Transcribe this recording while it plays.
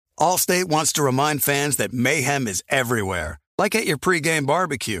Allstate wants to remind fans that mayhem is everywhere, like at your pregame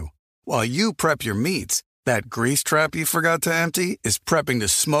barbecue. While you prep your meats, that grease trap you forgot to empty is prepping to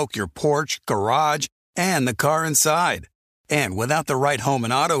smoke your porch, garage, and the car inside. And without the right home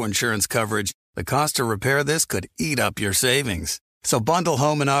and auto insurance coverage, the cost to repair this could eat up your savings. So bundle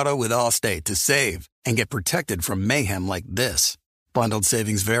home and auto with Allstate to save and get protected from mayhem like this. Bundled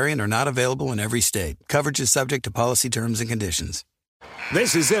savings vary and are not available in every state. Coverage is subject to policy terms and conditions.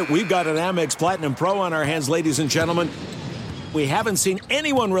 This is it. We've got an Amex Platinum Pro on our hands, ladies and gentlemen. We haven't seen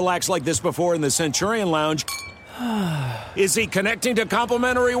anyone relax like this before in the Centurion Lounge. Is he connecting to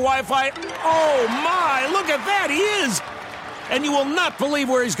complimentary Wi-Fi? Oh, my! Look at that! He is! And you will not believe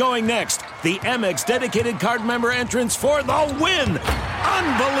where he's going next. The Amex dedicated card member entrance for the win.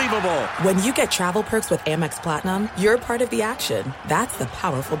 Unbelievable. When you get travel perks with Amex Platinum, you're part of the action. That's the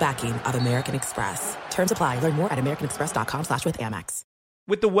powerful backing of American Express. Terms apply. Learn more at americanexpress.com/withAmex.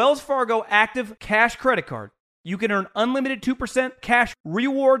 With the Wells Fargo Active Cash Credit Card, you can earn unlimited 2% cash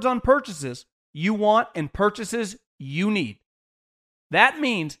rewards on purchases you want and purchases you need. That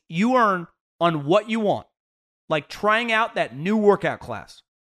means you earn on what you want, like trying out that new workout class,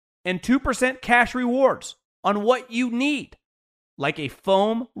 and 2% cash rewards on what you need, like a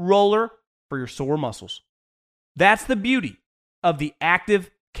foam roller for your sore muscles. That's the beauty of the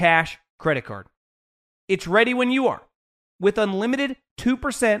Active Cash Credit Card. It's ready when you are, with unlimited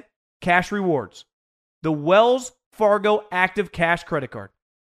 2% cash rewards. The Wells Fargo Active Cash Credit Card.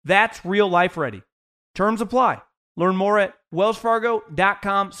 That's real life ready. Terms apply. Learn more at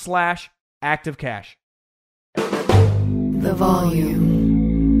wellsfargo.com/activecash. The volume.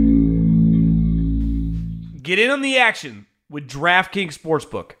 Get in on the action with DraftKings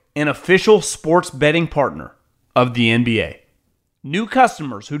Sportsbook, an official sports betting partner of the NBA. New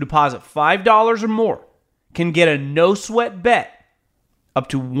customers who deposit $5 or more can get a no-sweat bet up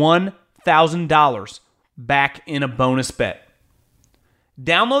to $1,000 back in a bonus bet.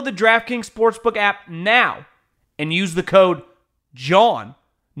 Download the DraftKings Sportsbook app now and use the code JOHN.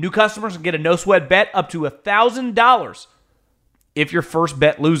 New customers can get a no-sweat bet up to $1,000 if your first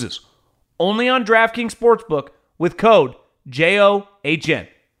bet loses. Only on DraftKings Sportsbook with code JOHN.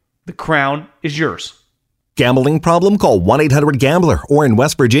 The crown is yours. Gambling problem? Call 1-800-GAMBLER. Or in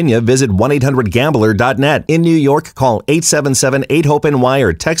West Virginia, visit 1-800-GAMBLER.net. In New York, call 877-8-HOPE-NY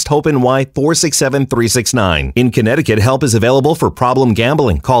or text HOPE-NY 467-369. In Connecticut, help is available for problem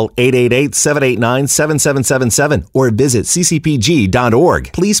gambling. Call 888-789-7777 or visit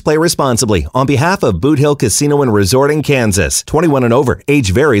ccpg.org. Please play responsibly. On behalf of Boot Hill Casino and Resort in Kansas, 21 and over.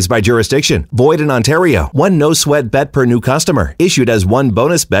 Age varies by jurisdiction. Void in Ontario. One no-sweat bet per new customer. Issued as one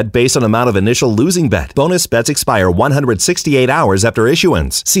bonus bet based on amount of initial losing bet. Bonus bets expire 168 hours after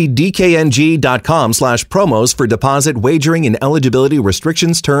issuance. See dkng.com/promos for deposit, wagering, and eligibility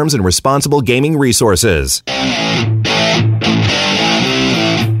restrictions, terms, and responsible gaming resources.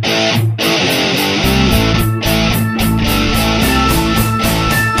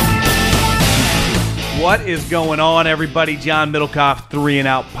 What is going on, everybody? John Middlecoff, 3 and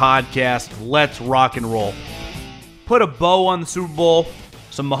Out podcast. Let's rock and roll. Put a bow on the Super Bowl,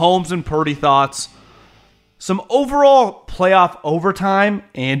 some Mahomes and Purdy thoughts, some overall playoff overtime,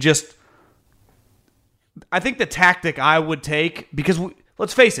 and just, I think the tactic I would take, because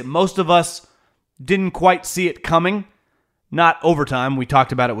let's face it, most of us didn't quite see it coming. Not overtime. We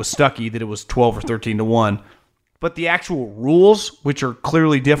talked about it with Stuckey, that it was 12 or 13-1. But the actual rules, which are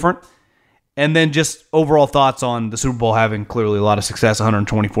clearly different, and then just overall thoughts on the Super Bowl having clearly a lot of success.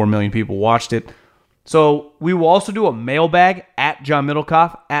 124 million people watched it. So we will also do a mailbag at John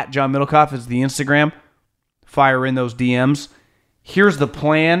Middlecoff. At John Middlecoff is the Instagram. Fire in those DMs. Here's the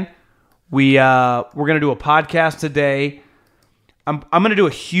plan. We're going to do a podcast today. I'm going to do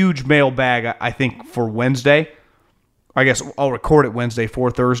a huge mailbag, I think, for Wednesday. I guess I'll record it Wednesday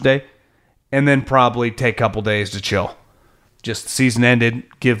for Thursday, and then probably take a couple days to chill. Just season ended.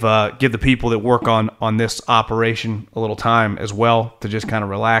 Give the people that work on this operation a little time as well to just kind of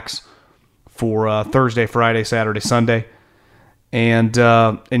relax for Thursday, Friday, Saturday, Sunday, and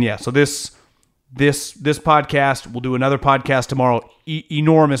yeah. So this podcast, we'll do another podcast tomorrow.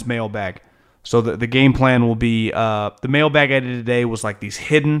 Enormous mailbag. So the game plan will be, the mailbag I did today was like these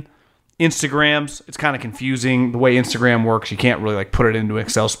hidden Instagrams. It's kind of confusing the way Instagram works. You can't really like put it into an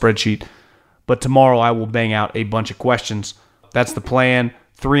Excel spreadsheet. But tomorrow I will bang out a bunch of questions. That's the plan.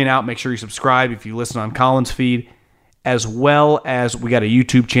 3 and Out. Make sure you subscribe if you listen on Colin's feed, as well as we got a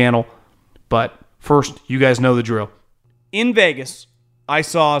YouTube channel. But first, you guys know the drill. In Vegas, I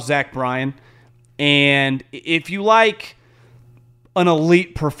saw Zach Bryan. And if you like an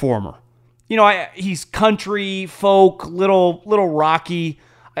elite performer, you know, he's country, folk, little rocky.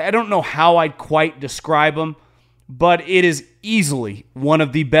 I don't know how I'd quite describe him, but it is easily one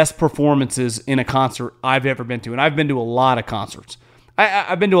of the best performances in a concert I've ever been to. And I've been to a lot of concerts.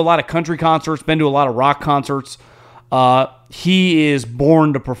 I've been to a lot of country concerts, been to a lot of rock concerts. He is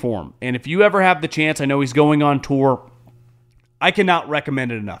born to perform. And if you ever have the chance, I know he's going on tour, I cannot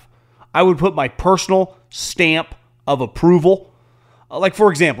recommend it enough. I would put my personal stamp of approval. Like, for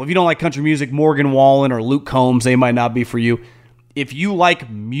example, if you don't like country music, Morgan Wallen or Luke Combs, they might not be for you. If you like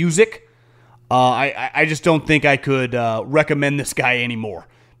music, I just don't think I could recommend this guy anymore.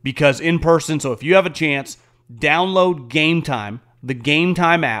 Because in person, so if you have a chance, download Game Time, the Game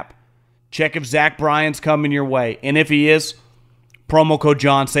Time app. Check if Zach Bryan's coming your way. And if he is, promo code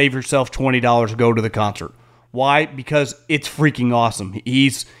John, save yourself $20, go to the concert. Why? Because it's freaking awesome.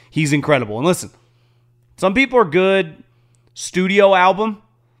 He's incredible. And listen, some people are good studio album,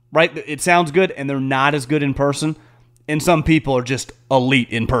 right? It sounds good, and they're not as good in person. And some people are just elite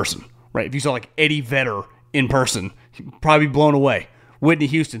in person, right? If you saw like Eddie Vedder in person, you'd probably be blown away. Whitney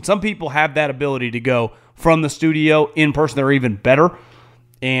Houston. Some people have that ability to go from the studio in person. They're even better.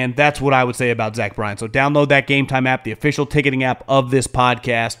 And that's what I would say about Zach Bryan. So download that Game Time app, the official ticketing app of this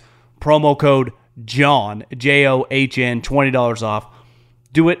podcast. Promo code John, John, $20 off.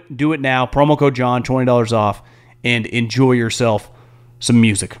 Do it now. Promo code John, $20 off. And enjoy yourself some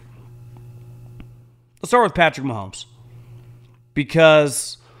music. Let's start with Patrick Mahomes.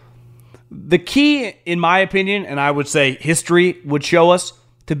 Because the key, in my opinion, and I would say history would show us,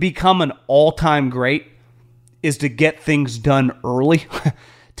 to become an all-time great is to get things done early,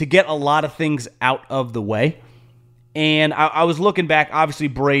 to get a lot of things out of the way. And I was looking back, obviously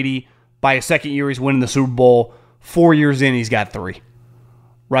Brady, by his second year, he's winning the Super Bowl. 4 years in, he's got 3,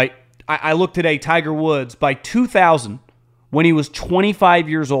 right? I looked today, Tiger Woods, by 2000, when he was 25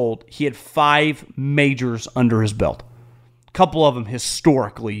 years old, he had 5 majors under his belt. A couple of them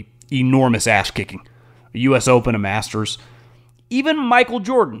historically enormous ass-kicking. A U.S. Open, a Masters. Even Michael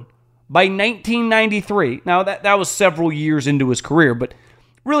Jordan, by 1993, now that was several years into his career, but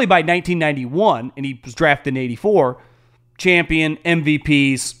really by 1991, and he was drafted in 84, champion,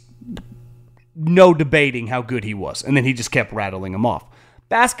 MVPs, no debating how good he was. And then he just kept rattling them off.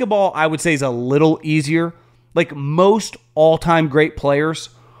 Basketball, I would say, is a little easier. Like most all-time great players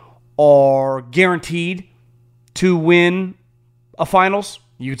are guaranteed to win a finals.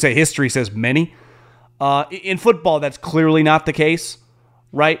 You could say history says many. In football, that's clearly not the case,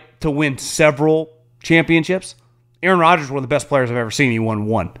 right? To win several championships. Aaron Rodgers was one of the best players I've ever seen. He won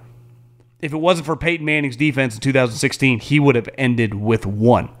 1. If it wasn't for Peyton Manning's defense in 2016, he would have ended with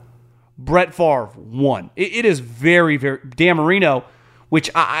 1. Brett Favre, 1. It is very, very... Dan Marino, which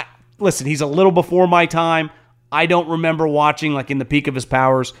listen, he's a little before my time. I don't remember watching like in the peak of his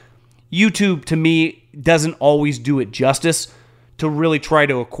powers. YouTube, to me, doesn't always do it justice to really try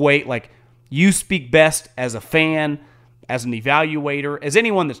to equate, like, you speak best as a fan, as an evaluator, as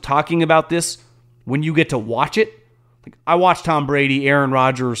anyone that's talking about this when you get to watch it. Like, I watched Tom Brady, Aaron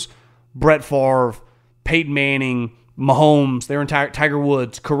Rodgers, Brett Favre, Peyton Manning, Mahomes, their entire Tiger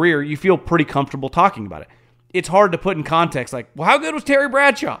Woods career. You feel pretty comfortable talking about it. It's hard to put in context, like, well, how good was Terry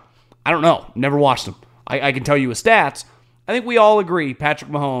Bradshaw? I don't know. Never watched him. I can tell you his stats. I think we all agree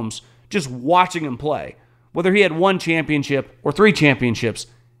Patrick Mahomes, just watching him play, whether he had 1 championship or 3 championships,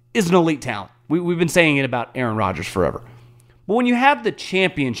 is an elite talent. We've been saying it about Aaron Rodgers forever. But when you have the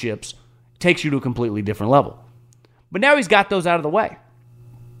championships, it takes you to a completely different level. But now he's got those out of the way.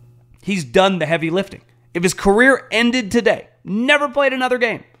 He's done the heavy lifting. If his career ended today, never played another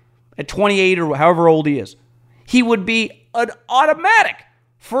game, at 28 or however old he is, he would be an automatic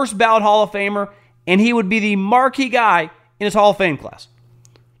first ballot Hall of Famer, and he would be the marquee guy in his Hall of Fame class.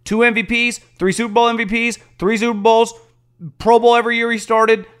 2 MVPs, 3 Super Bowl MVPs, 3 Super Bowls, Pro Bowl every year he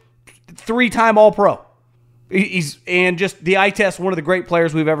started, 3-time All-Pro. And just the eye test, one of the great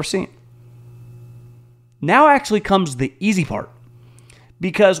players we've ever seen. Now actually comes the easy part.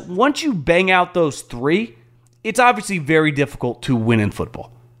 Because once you bang out those 3, it's obviously very difficult to win in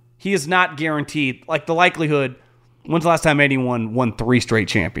football. He is not guaranteed, like the likelihood, when's the last time anyone won 3 straight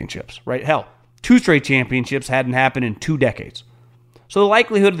championships, right? Hell, 2 straight championships hadn't happened in 2 decades. So the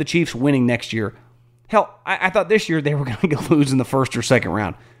likelihood of the Chiefs winning next year, hell, I thought this year they were going to lose in the first or second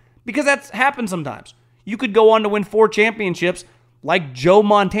round. Because that's happened sometimes. You could go on to win 4 championships, like Joe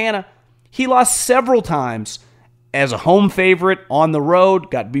Montana. He lost several times as a home favorite on the road,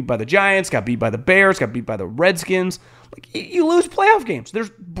 got beat by the Giants, got beat by the Bears, got beat by the Redskins. Like, you lose playoff games.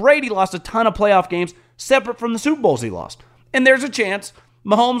 Brady lost a ton of playoff games separate from the Super Bowls he lost. And there's a chance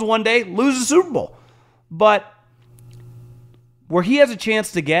Mahomes one day loses a Super Bowl. But where he has a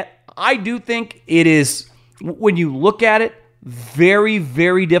chance to get, I do think it is, when you look at it, very,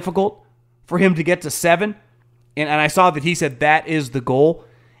 very difficult for him to get to 7. And I saw that he said that is the goal.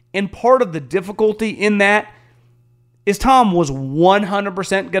 And part of the difficulty in that is Tom was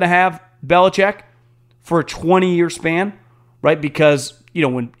 100% going to have Belichick for a 20-year span, right? Because,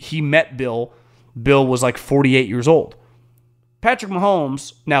 when he met Bill was like 48 years old. Patrick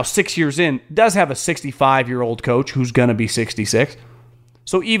Mahomes, now 6 years in, does have a 65-year-old coach who's going to be 66.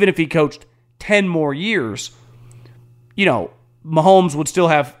 So even if he coached 10 more years, Mahomes would still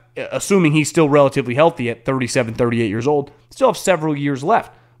have, assuming he's still relatively healthy at 37, 38 years old, still have several years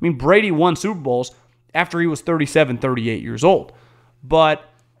left. I mean, Brady won Super Bowls after he was 37, 38 years old. But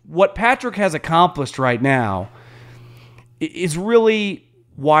what Patrick has accomplished right now is really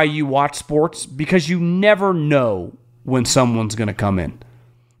why you watch sports, because you never know when someone's going to come in.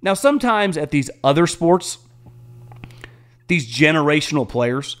 Now, sometimes at these other sports, these generational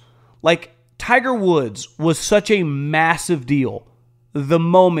players, like Tiger Woods was such a massive deal the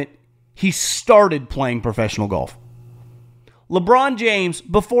moment he started playing professional golf. LeBron James,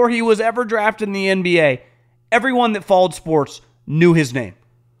 before he was ever drafted in the NBA, everyone that followed sports knew his name.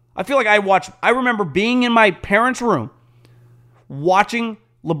 I feel like I remember being in my parents' room watching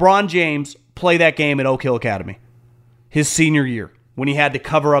LeBron James play that game at Oak Hill Academy his senior year when he had to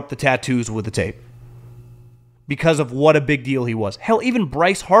cover up the tattoos with the tape because of what a big deal he was. Hell, even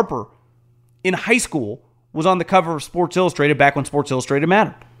Bryce Harper in high school was on the cover of Sports Illustrated back when Sports Illustrated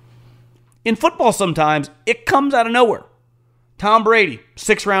mattered. In football, sometimes it comes out of nowhere. Tom Brady,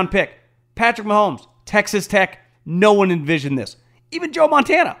 6th-round pick. Patrick Mahomes, Texas Tech. No one envisioned this. Even Joe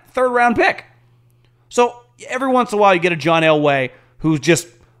Montana, 3rd-round pick. So every once in a while you get a John Elway who's just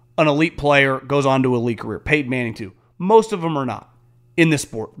an elite player, goes on to an elite career. Peyton Manning too. Most of them are not in this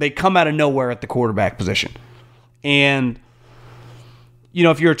sport. They come out of nowhere at the quarterback position. And,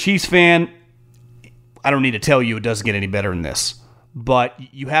 if you're a Chiefs fan, I don't need to tell you it doesn't get any better than this. But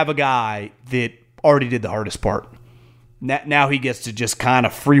you have a guy that already did the hardest part. Now he gets to just kind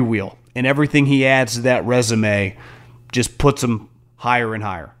of freewheel. And everything he adds to that resume just puts him higher and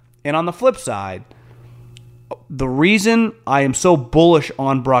higher. And on the flip side, the reason I am so bullish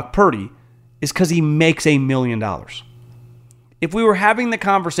on Brock Purdy is because he makes $1 million. If we were having the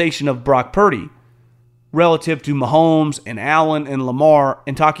conversation of Brock Purdy relative to Mahomes and Allen and Lamar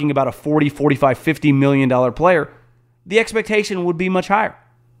and talking about a $40, $45, $50 million player, the expectation would be much higher.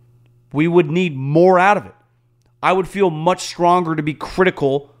 We would need more out of it. I would feel much stronger to be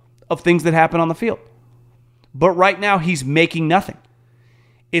critical of things that happen on the field. But right now, he's making nothing.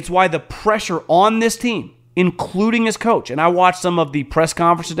 It's why the pressure on this team, including his coach, and I watched some of the press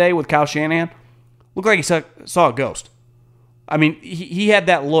conference today with Kyle Shanahan, looked like he saw a ghost. I mean, he had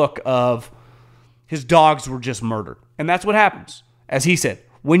that look of his dogs were just murdered. And that's what happens, as he said,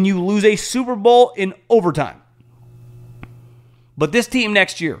 when you lose a Super Bowl in overtime. But this team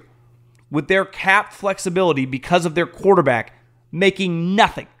next year, with their cap flexibility because of their quarterback making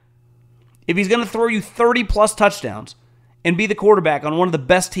nothing, if he's going to throw you 30-plus touchdowns and be the quarterback on one of the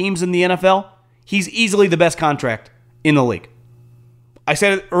best teams in the NFL, he's easily the best contract in the league. I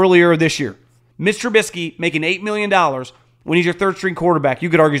said it earlier this year. Mitch Trubisky making $8 million when he's your third-string quarterback, you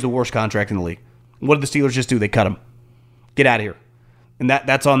could argue is the worst contract in the league. What did the Steelers just do? They cut him. Get out of here. And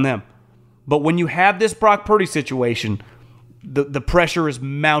that's on them. But when you have this Brock Purdy situation, the pressure is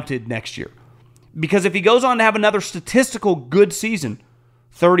mounted next year. Because if he goes on to have another statistical good season,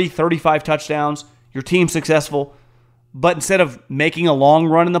 30, 35 touchdowns, your team's successful, but instead of making a long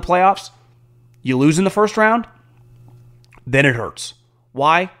run in the playoffs, you lose in the first round, then it hurts.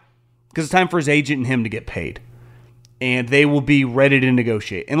 Why? Because it's time for his agent and him to get paid. And they will be ready to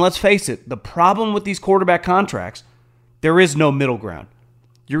negotiate. And let's face it, the problem with these quarterback contracts, there is no middle ground.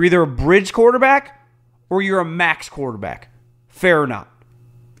 You're either a bridge quarterback or you're a max quarterback. Fair or not.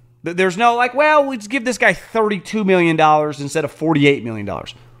 There's no let's give this guy $32 million instead of $48 million.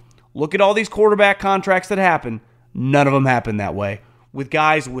 Look at all these quarterback contracts that happen. None of them happen that way. With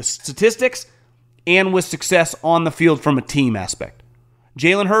guys with statistics and with success on the field from a team aspect.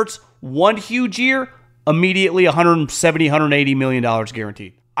 Jalen Hurts, one huge year, immediately $170, $180 million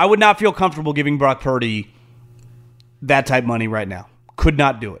guaranteed. I would not feel comfortable giving Brock Purdy that type money right now. Could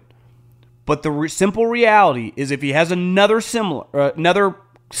not do it. But the simple reality is if he has another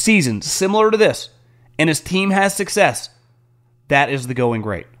season similar to this and his team has success, that is the going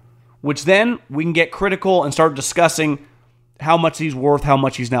rate. Which then we can get critical and start discussing how much he's worth, how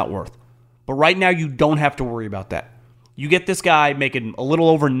much he's not worth. But right now you don't have to worry about that. You get this guy making a little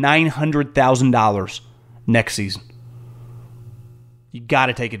over $900,000 next season. You got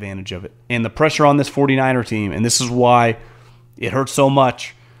to take advantage of it. And the pressure on this 49er team, and this is why it hurts so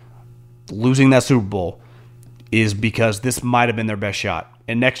much, losing that Super Bowl, is because this might have been their best shot.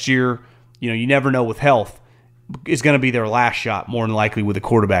 And next year, you never know with health, is going to be their last shot, more than likely with a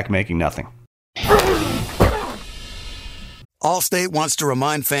quarterback making nothing. Allstate wants to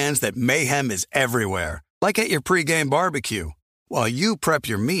remind fans that mayhem is everywhere, like at your pregame barbecue. While you prep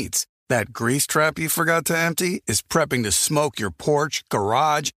your meats, that grease trap you forgot to empty is prepping to smoke your porch,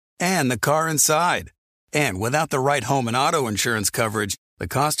 garage, and the car inside. And without the right home and auto insurance coverage, the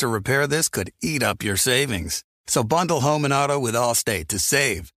cost to repair this could eat up your savings. So bundle home and auto with Allstate to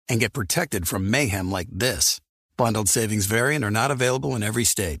save and get protected from mayhem like this. Bundled savings vary and are not available in every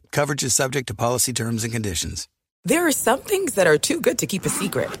state. Coverage is subject to policy terms and conditions. There are some things that are too good to keep a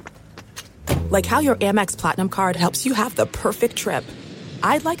secret. Like how your Amex Platinum card helps you have the perfect trip.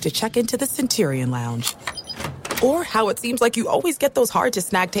 I'd like to check into the Centurion Lounge. Or how it seems like you always get those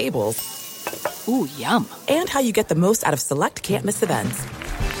hard-to-snag tables. Ooh, yum. And how you get the most out of select can't-miss events.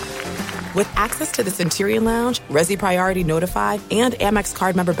 With access to the Centurion Lounge, Resi Priority Notified, and Amex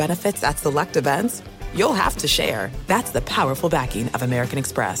card member benefits at select events, you'll have to share. That's the powerful backing of American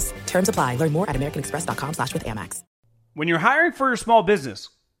Express. Terms apply. Learn more at americanexpress.com/withAmex. When you're hiring for your small business,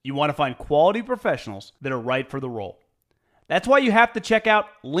 you want to find quality professionals that are right for the role. That's why you have to check out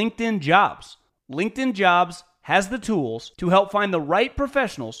LinkedIn Jobs. LinkedIn Jobs has the tools to help find the right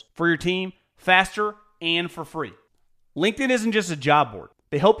professionals for your team faster and for free. LinkedIn isn't just a job board.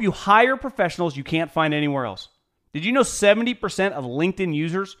 They help you hire professionals you can't find anywhere else. Did you know 70% of LinkedIn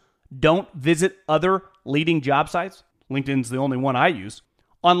users don't visit other leading job sites? LinkedIn's the only one I use.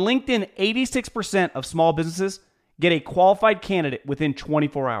 On LinkedIn, 86% of small businesses get a qualified candidate within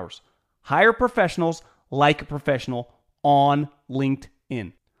 24 hours. Hire professionals like a professional on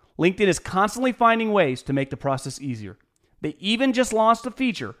LinkedIn. LinkedIn is constantly finding ways to make the process easier. They even just launched a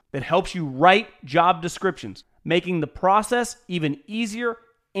feature that helps you write job descriptions, making the process even easier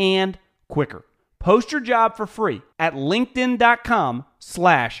and quicker. Post your job for free at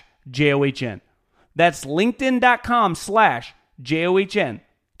linkedin.com/JOHN. That's linkedin.com/JOHN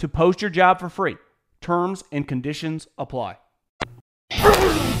to post your job for free. Terms and conditions apply.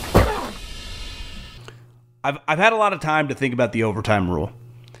 I've had a lot of time to think about the overtime rule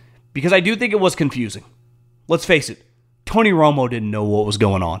because I do think it was confusing. Let's face it, Tony Romo didn't know what was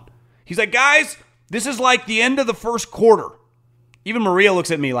going on. He's like, guys, this is like the end of the first quarter. Even Maria looks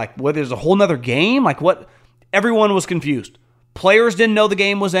at me like, what, there's a whole nother game? Like what? Everyone was confused. Players didn't know the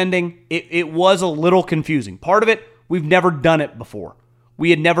game was ending. It was a little confusing. Part of it, we've never done it before. We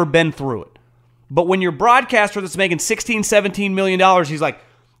had never been through it. But when your broadcaster that's making $16, $17 million, he's like,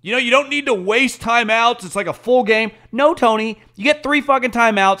 you don't need to waste timeouts. It's like a full game. No, Tony, you get 3 fucking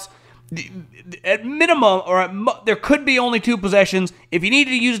timeouts. At minimum, there could be only 2 possessions. If you need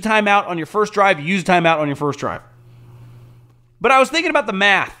to use a timeout on your first drive, you use a timeout on your first drive. But I was thinking about the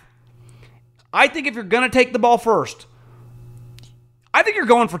math. I think if you're going to take the ball first, I think you're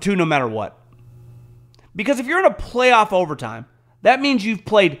going for 2 no matter what. Because if you're in a playoff overtime, that means you've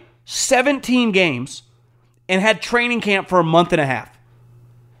played 17 games and had training camp for a month and a half.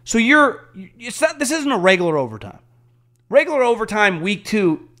 So this isn't a regular overtime. Regular overtime, week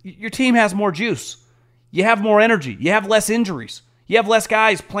 2, your team has more juice. You have more energy. You have less injuries. You have less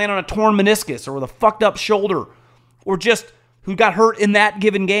guys playing on a torn meniscus or with a fucked up shoulder or just who got hurt in that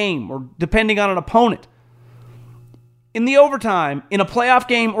given game or depending on an opponent. In the overtime, in a playoff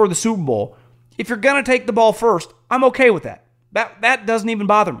game or the Super Bowl, if you're going to take the ball first, I'm okay with that. That doesn't even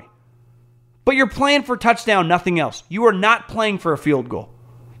bother me. But you're playing for a touchdown, nothing else. You are not playing for a field goal.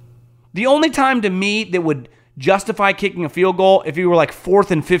 The only time to me that would justify kicking a field goal if you were like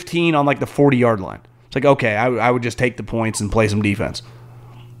 4th and 15 on like the 40-yard line. It's like, okay, I would just take the points and play some defense.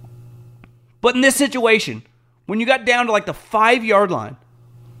 But in this situation, when you got down to like the 5-yard line,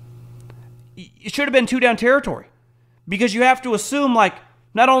 it should have been 2-down territory. Because you have to assume like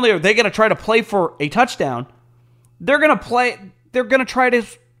not only are they going to try to play for a touchdown, they're going to try to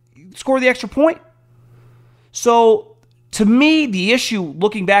score the extra point. So to me, the issue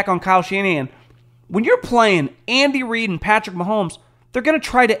looking back on Kyle Shanahan, when you're playing Andy Reid and Patrick Mahomes, they're going to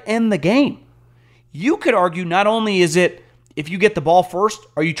try to end the game. You could argue not only is it if you get the ball first,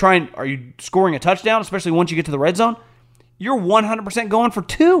 are you scoring a touchdown, especially once you get to the red zone? You're 100% going for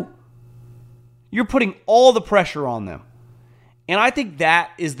 2. You're putting all the pressure on them. And I think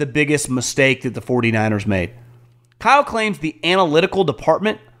that is the biggest mistake that the 49ers made. Kyle claims the analytical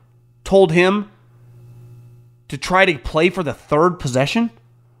department told him to try to play for the 3rd possession,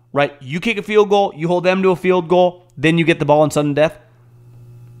 right? You kick a field goal, you hold them to a field goal, then you get the ball in sudden death.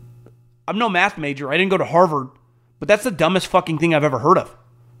 I'm no math major. I didn't go to Harvard, but that's the dumbest fucking thing I've ever heard of.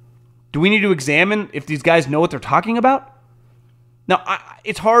 Do we need to examine if these guys know what they're talking about? Now,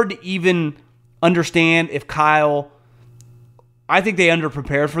 it's hard to even understand if Kyle, I think they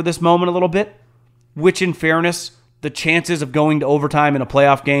underprepared for this moment a little bit, which in fairness, the chances of going to overtime in a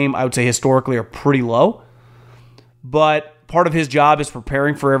playoff game, I would say historically are pretty low. But part of his job is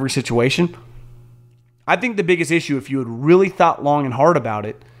preparing for every situation. I think the biggest issue, if you had really thought long and hard about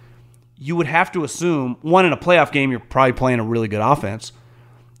it, you would have to assume, one, in a playoff game, you're probably playing a really good offense.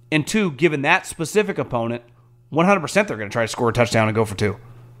 And two, given that specific opponent, 100% they're going to try to score a touchdown and go for two.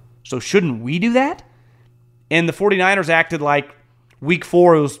 So shouldn't we do that? And the 49ers acted like week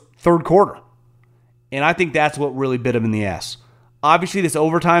 4, it was third quarter. And I think that's what really bit them in the ass. Obviously, this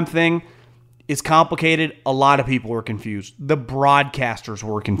overtime thing is complicated. A lot of people were confused. The broadcasters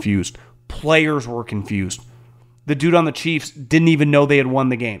were confused. Players were confused. The dude on the Chiefs didn't even know they had won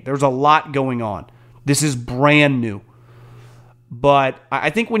the game. There's a lot going on. This is brand new. But I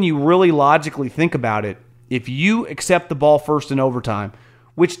think when you really logically think about it, if you accept the ball first in overtime,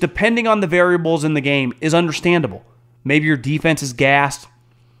 which depending on the variables in the game is understandable. Maybe your defense is gassed.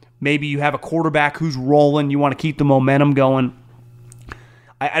 Maybe you have a quarterback who's rolling. You want to keep the momentum going.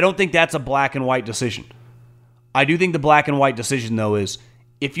 I don't think that's a black and white decision. I do think the black and white decision, though, is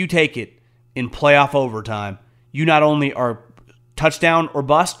if you take it in playoff overtime, you not only are touchdown or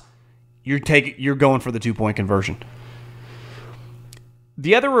bust, you're going for the 2-point conversion.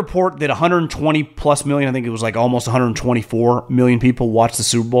 The other report that 120 plus million, I think it was like almost 124 million people watched the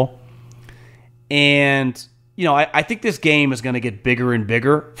Super Bowl. And, I think this game is going to get bigger and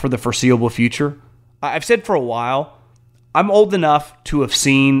bigger for the foreseeable future. I've said for a while, I'm old enough to have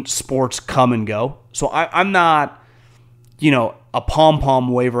seen sports come and go. So I'm not, a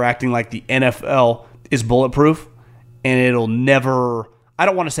pom-pom waiver acting like the NFL is bulletproof and it'll never, I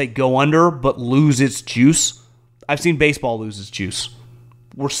don't want to say go under, but lose its juice. I've seen baseball lose its juice.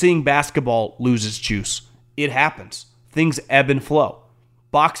 We're seeing basketball lose its juice. It happens. Things ebb and flow.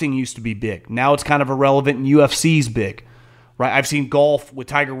 Boxing used to be big. Now it's kind of irrelevant and UFC's big. Right? I've seen golf with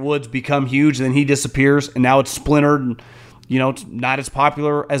Tiger Woods become huge, and then he disappears, and now it's splintered, and it's not as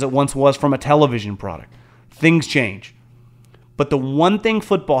popular as it once was from a television product. Things change. But the one thing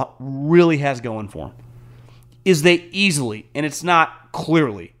football really has going for them is they easily, and it's not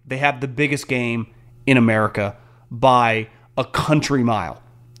clearly, they have the biggest game in America by a country mile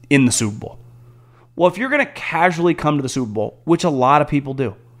in the Super Bowl. Well, if you're going to casually come to the Super Bowl, which a lot of people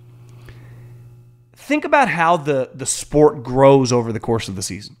do, think about how the sport grows over the course of the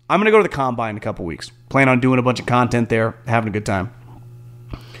season. I'm going to go to the Combine in a couple weeks. Plan on doing a bunch of content there, having a good time.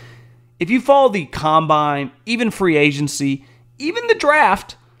 If you follow the Combine, even free agency, even the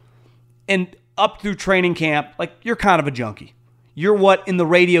draft, and up through training camp, like you're kind of a junkie. You're what in the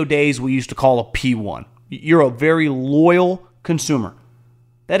radio days we used to call a P1. You're a very loyal consumer.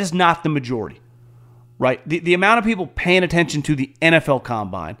 That is not the majority, right? The amount of people paying attention to the NFL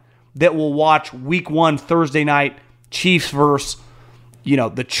Combine that will watch week 1 Thursday night Chiefs versus,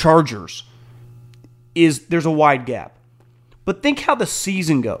 the Chargers there's a wide gap. But think how the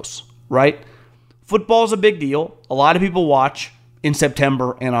season goes, right? Football's a big deal. A lot of people watch in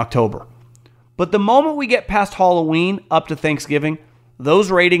September and October. But the moment we get past Halloween up to Thanksgiving,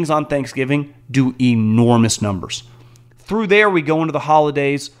 those ratings on Thanksgiving do enormous numbers. Through there, we go into the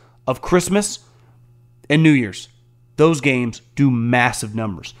holidays of Christmas and New Year's. Those games do massive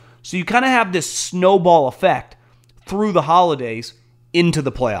numbers. So you kind of have this snowball effect through the holidays into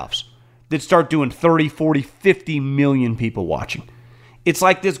the playoffs that start doing 30, 40, 50 million people watching. It's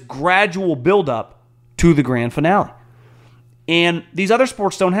like this gradual buildup to the grand finale. And these other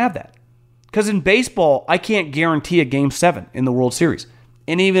sports don't have that. Because in baseball, I can't guarantee a Game 7 in the World Series.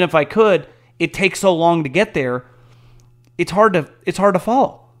 And even if I could, it takes so long to get there, it's hard to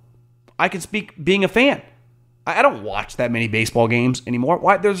follow. I can speak being a fan. I don't watch that many baseball games anymore.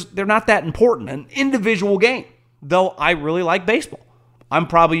 Why? They're not that important. An individual game, though I really like baseball. I'm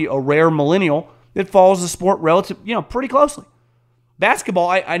probably a rare millennial that follows the sport pretty closely. Basketball,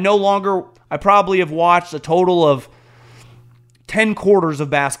 I probably have watched a total of 10 quarters of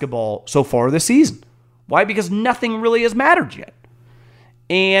basketball so far this season. Why? Because nothing really has mattered yet.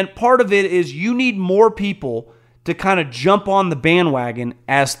 And part of it is you need more people to kind of jump on the bandwagon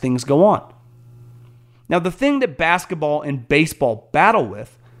as things go on. Now, the thing that basketball and baseball battle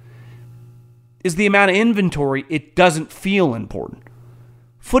with is the amount of inventory. It doesn't feel important.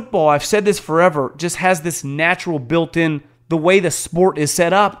 Football, I've said this forever, just has this natural built-in, the way the sport is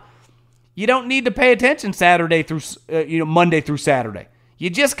set up. You don't need to pay attention Monday through Saturday. You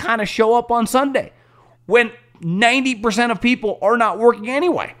just kind of show up on Sunday when 90% of people are not working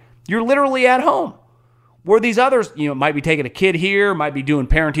anyway. You're literally at home. Where these others, might be taking a kid here, might be doing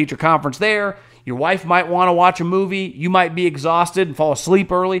parent-teacher conference there. Your wife might want to watch a movie. You might be exhausted and fall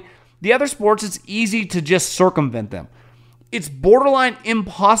asleep early. The other sports, it's easy to just circumvent them. It's borderline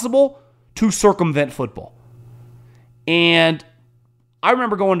impossible to circumvent football. And I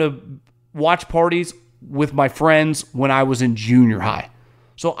remember going to watch parties with my friends when I was in junior high.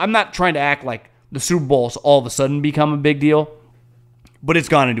 So I'm not trying to act like the Super Bowl's all of a sudden become a big deal, but it's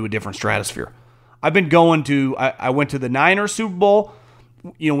gone into a different stratosphere. I've been going to, I went to the Niners Super Bowl,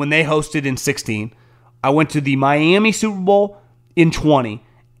 when they hosted in 16. I went to the Miami Super Bowl in 20.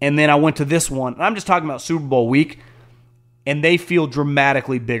 And then I went to this one. And I'm just talking about Super Bowl week. And they feel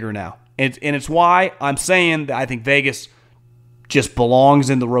dramatically bigger now. And it's why I'm saying that I think Vegas just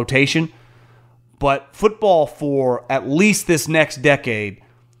belongs in the rotation. But football for at least this next decade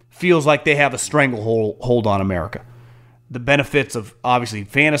feels like they have a stranglehold on America. The benefits of, obviously,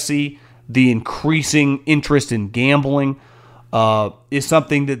 fantasy, the increasing interest in gambling is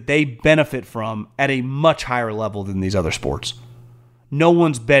something that they benefit from at a much higher level than these other sports. No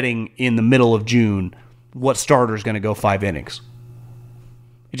one's betting in the middle of June what starter is going to go 5 innings.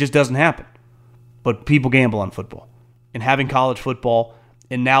 It just doesn't happen. But people gamble on football. And having college football,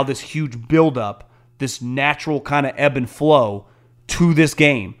 and now this huge buildup, this natural kind of ebb and flow to this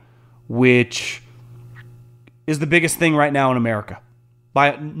game, which is the biggest thing right now in America.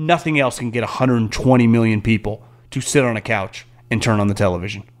 By nothing else can get 120 million people to sit on a couch and turn on the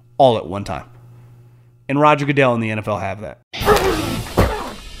television all at one time. And Roger Goodell and the NFL have that.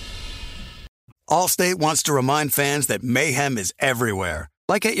 Allstate wants to remind fans that mayhem is everywhere,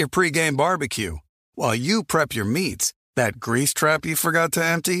 like at your pregame barbecue. While you prep your meats, that grease trap you forgot to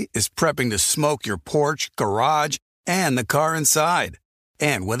empty is prepping to smoke your porch, garage, and the car inside.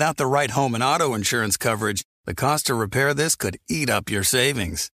 And without the right home and auto insurance coverage, the cost to repair this could eat up your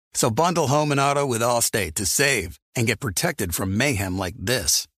savings. So bundle home and auto with Allstate to save and get protected from mayhem like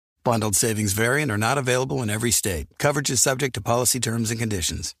this. Bundled savings vary and are not available in every state. Coverage is subject to policy terms and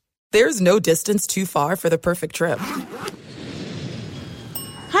conditions. There's no distance too far for the perfect trip.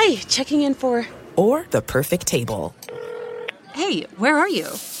 Hi, checking in for... Or the perfect table. Hey, where are you?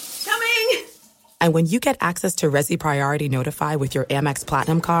 Coming! And when you get access to Resi Priority Notify with your Amex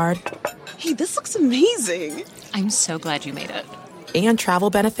Platinum card... Hey, this looks amazing. I'm so glad you made it. And travel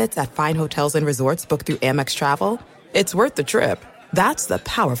benefits at fine hotels and resorts booked through Amex Travel, it's worth the trip. That's the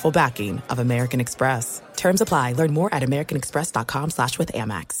powerful backing of American Express. Terms apply. Learn more at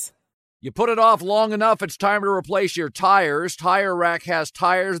americanexpress.com/withAmex. You put it off long enough, it's time to replace your tires. Tire Rack has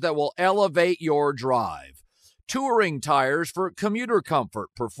tires that will elevate your drive. Touring tires for commuter comfort,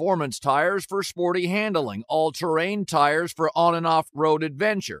 performance tires for sporty handling, all-terrain tires for on- and off-road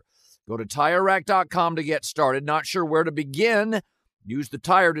adventure. Go to TireRack.com to get started. Not sure where to begin? Use the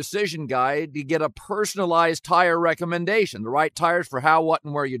Tire Decision Guide to get a personalized tire recommendation, the right tires for how, what,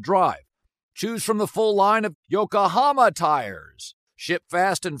 and where you drive. Choose from the full line of Yokohama tires. Ship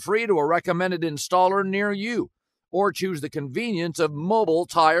fast and free to a recommended installer near you. Or choose the convenience of mobile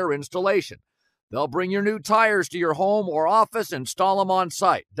tire installation. They'll bring your new tires to your home or office, install them on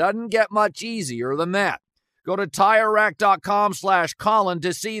site. Doesn't get much easier than that. Go to TireRack.com/Colin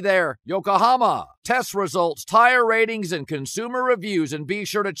to see their Yokohama test results, tire ratings, and consumer reviews, and be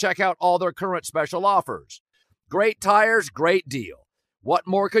sure to check out all their current special offers. Great tires, great deal. What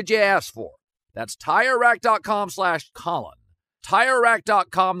more could you ask for? That's TireRack.com/Colin.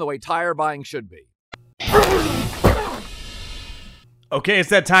 TireRack.com, the way tire buying should be. Okay, it's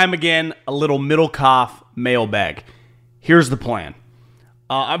that time again, a little Middlecoff mailbag. Here's the plan.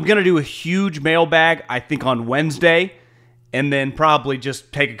 I'm going to do a huge mailbag, I think, on Wednesday, and then probably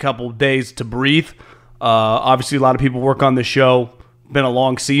just take a couple of days to breathe. Obviously, a lot of people work on this show. Been a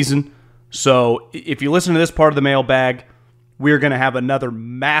long season. So if you listen to this part of the mailbag, we're going to have another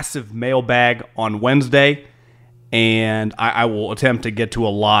massive mailbag on Wednesday, and I will attempt to get to a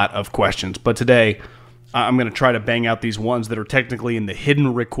lot of questions. But today, I'm going to try to bang out these ones that are technically in the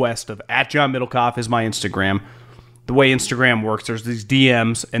hidden request of @JohnMiddlecoff is my Instagram. The way Instagram works, there's these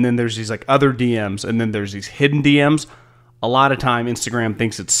DMs, and then there's these like other DMs, and then there's these hidden DMs. A lot of time, Instagram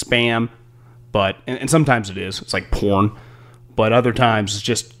thinks it's spam, but and sometimes it is. It's like porn. But other times, it's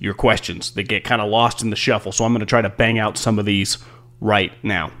just your questions. They get kind of lost in the shuffle, so I'm going to try to bang out some of these right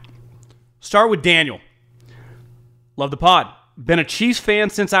now. Start with Daniel. Love the pod. Been a Chiefs fan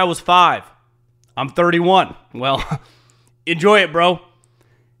since I was 5. I'm 31. Well, enjoy it, bro.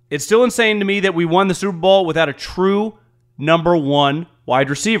 It's still insane to me that we won the Super Bowl without a true number 1 wide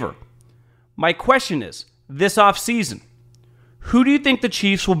receiver. My question is, this offseason, who do you think the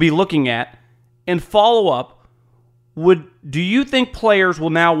Chiefs will be looking at? And follow up, do you think players will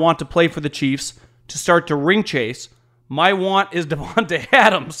now want to play for the Chiefs to start to ring chase? My want is Devontae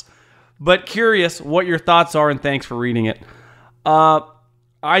Adams, but curious what your thoughts are, and thanks for reading it.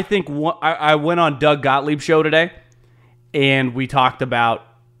 I think I went on Doug Gottlieb's show today, and we talked about,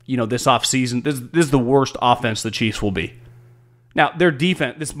 this offseason. This is the worst offense the Chiefs will be. Now, their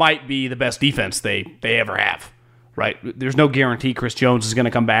defense, this might be the best defense they ever have, right? There's no guarantee Chris Jones is going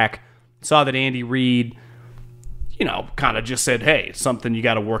to come back. Saw that Andy Reid, kind of just said, hey, it's something you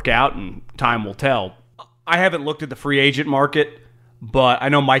got to work out, and time will tell. I haven't looked at the free agent market, but I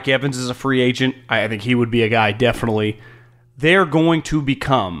know Mike Evans is a free agent. I think he would be a guy, definitely. They're going to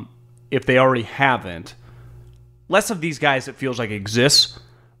become, if they already haven't, less of these guys it feels like exists.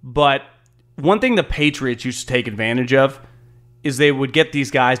 But one thing the Patriots used to take advantage of is they would get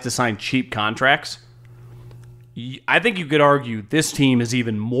these guys to sign cheap contracts. I think you could argue this team is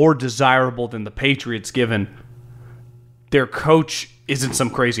even more desirable than the Patriots, given their coach isn't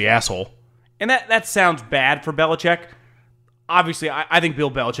some crazy asshole. And that sounds bad for Belichick. Obviously, I think Bill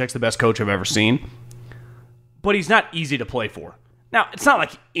Belichick's the best coach I've ever seen. But he's not easy to play for. Now, it's not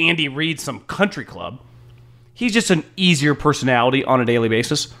like Andy Reid's some country club. He's just an easier personality on a daily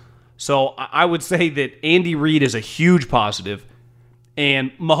basis. So I would say that Andy Reid is a huge positive,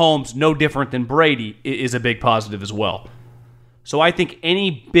 and Mahomes, no different than Brady, is a big positive as well. So I think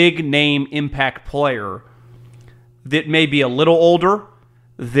any big name impact player that may be a little older,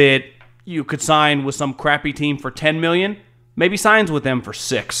 that you could sign with some crappy team for $10 million, maybe signs with them for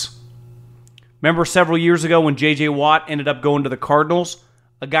 $6 million. Remember several years ago when J.J. Watt ended up going to the Cardinals?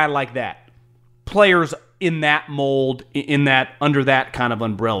 A guy like that. Players in that mold, under that kind of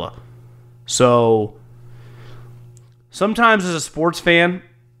umbrella. So sometimes as a sports fan,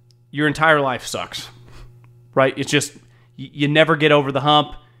 your entire life sucks, right? It's just, you never get over the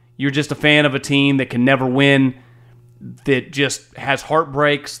hump. You're just a fan of a team that can never win, that just has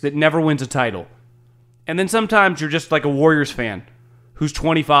heartbreaks, that never wins a title. And then sometimes you're just like a Warriors fan who's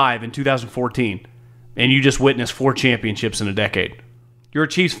 25 in 2014, and you just witnessed 4 championships in a decade. You're a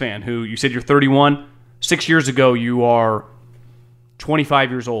Chiefs fan who, you said you're 31. 6 years ago, you are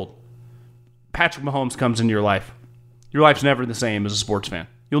 25 years old. Patrick Mahomes comes into your life. Your life's never the same as a sports fan.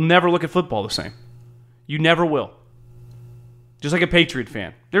 You'll never look at football the same. You never will. Just like a Patriot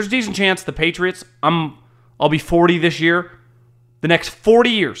fan. There's a decent chance the Patriots, I'll be 40 this year, the next 40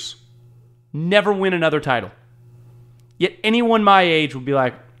 years, never win another title. Yet anyone my age will be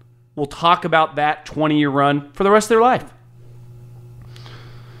like, we'll talk about that 20-year run for the rest of their life.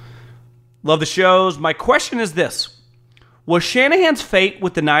 Love the shows. My question is this. Was Shanahan's fate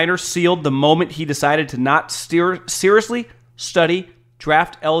with the Niners sealed the moment he decided to not seriously study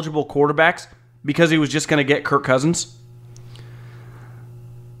draft-eligible quarterbacks because he was just going to get Kirk Cousins?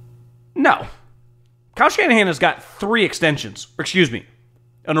 No. Kyle Shanahan has got 3 extensions.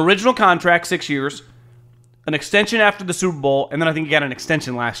 An original contract, 6 years, an extension after the Super Bowl, and then I think he got an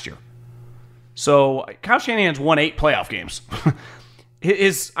extension last year. So Kyle Shanahan's won 8 playoff games.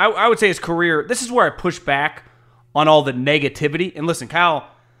 I would say his career, this is where I push back on all the negativity. And listen, Kyle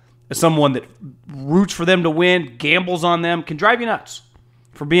is someone that roots for them to win, gambles on them, can drive you nuts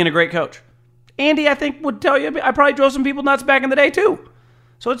for being a great coach. Andy, I think, would tell you, I probably drove some people nuts back in the day too.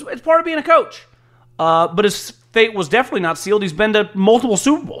 So it's part of being a coach. But his fate was definitely not sealed. He's been to multiple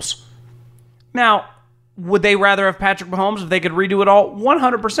Super Bowls. Now, would they rather have Patrick Mahomes if they could redo it all?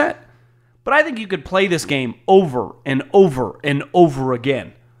 100%. But I think you could play this game over and over and over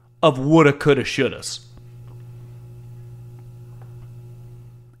again of woulda, coulda, shouldas.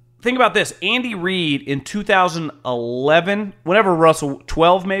 Think about this. Andy Reid in 2011, whenever Russell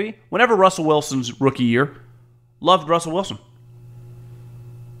Wilson's rookie year, loved Russell Wilson.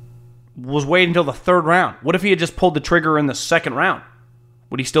 Was waiting until the 3rd round. What if he had just pulled the trigger in the 2nd round?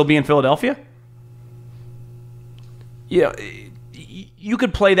 Would he still be in Philadelphia? Yeah, you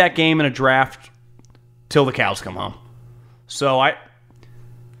could play that game in a draft till the cows come home. So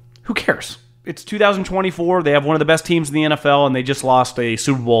who cares? It's 2024. They have one of the best teams in the NFL, and they just lost a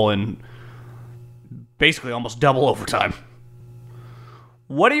Super Bowl in basically almost double overtime.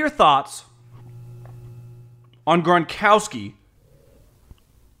 What are your thoughts on Gronkowski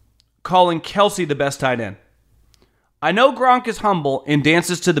calling Kelsey the best tight end? I know Gronk is humble and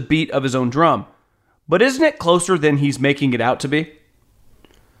dances to the beat of his own drum, but isn't it closer than he's making it out to be?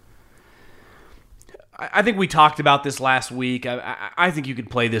 I think we talked about this last week. I think you could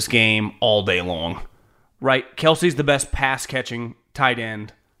play this game all day long, right? Kelsey's the best pass-catching tight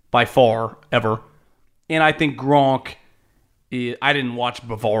end by far ever. And I think Gronk, I didn't watch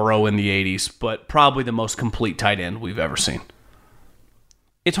Bavaro in the 80s, but probably the most complete tight end we've ever seen.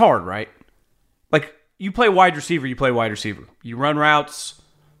 It's hard, right? Like, you play wide receiver, you play wide receiver. You run routes,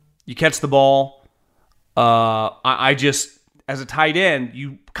 you catch the ball. I just, as a tight end,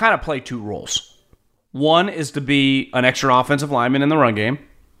 you kind of play 2 roles. One is to be an extra offensive lineman in the run game,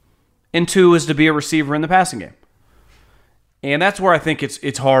 and 2 is to be a receiver in the passing game. And that's where I think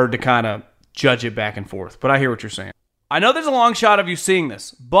it's hard to kind of judge it back and forth. But I hear what you're saying. I know there's a long shot of you seeing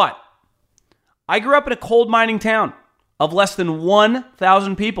this, but I grew up in a coal mining town of less than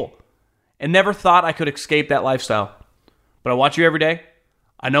 1,000 people and never thought I could escape that lifestyle. But I watch you every day.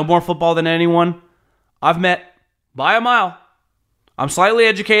 I know more football than anyone I've met by a mile. I'm slightly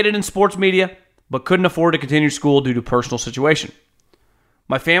educated in sports media, but couldn't afford to continue school due to personal situation.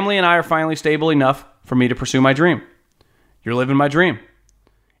 My family and I are finally stable enough for me to pursue my dream. You're living my dream.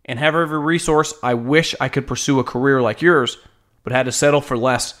 And have every resource. I wish I could pursue a career like yours, but had to settle for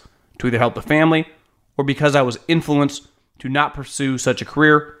less to either help the family or because I was influenced to not pursue such a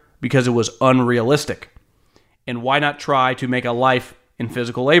career because it was unrealistic. And why not try to make a life in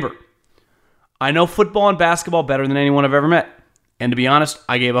physical labor? I know football and basketball better than anyone I've ever met. And to be honest,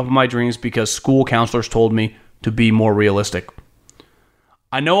 I gave up on my dreams because school counselors told me to be more realistic.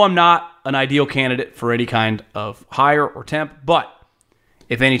 I know I'm not an ideal candidate for any kind of hire or temp, but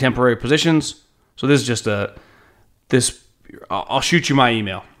if any temporary positions, so this is just I'll shoot you my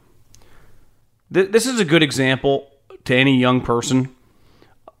email. This is a good example to any young person,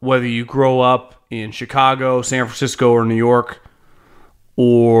 whether you grow up in Chicago, San Francisco, or New York,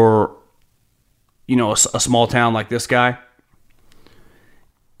 or, a small town like this guy,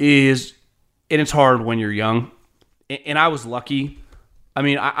 and it's hard when you're young. And I was lucky. I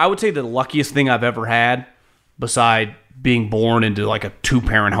mean, I would say the luckiest thing I've ever had, beside being born into like a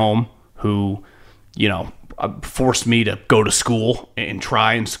 2-parent home who, forced me to go to school and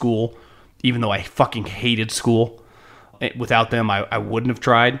try in school, even though I fucking hated school. Without them, I wouldn't have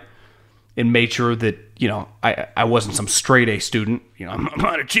tried, and made sure that, I wasn't some straight A student. I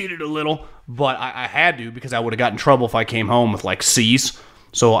might have cheated a little, but I had to, because I would have gotten in trouble if I came home with like C's.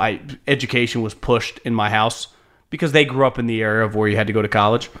 So education was pushed in my house because they grew up in the area of where you had to go to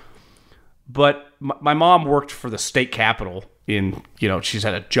college. But my mom worked for the state capitol she's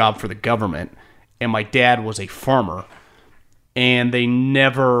had a job for the government, and my dad was a farmer, and they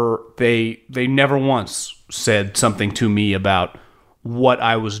never once said something to me about what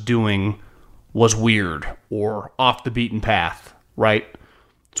I was doing was weird or off the beaten path, right?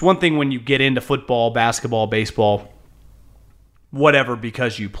 It's one thing when you get into football, basketball, baseball, whatever,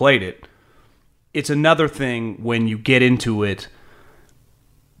 because you played it. It's another thing when you get into it.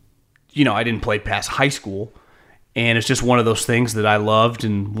 I didn't play past high school, and it's just one of those things that I loved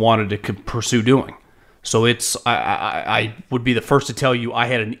and wanted to pursue doing. So I would be the first to tell you I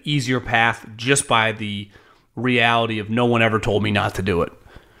had an easier path just by the reality of no one ever told me not to do it.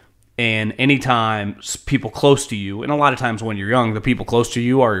 And anytime people close to you, and a lot of times when you're young, the people close to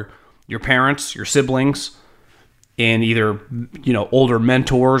you are your parents, your siblings, and either, older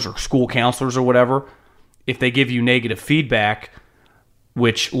mentors or school counselors or whatever. If they give you negative feedback,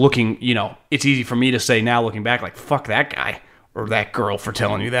 which it's easy for me to say now looking back, like, fuck that guy or that girl for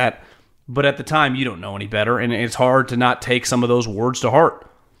telling you that. But at the time, you don't know any better, and it's hard to not take some of those words to heart.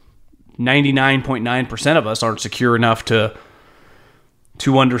 99.9% of us aren't secure enough to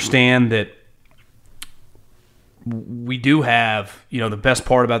understand that we do have, the best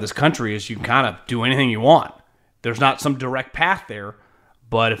part about this country is you can kind of do anything you want. There's not some direct path there,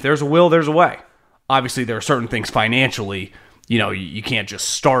 but if there's a will, there's a way. Obviously, there are certain things financially, you can't just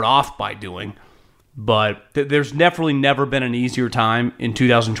start off by doing, but there's definitely never been an easier time in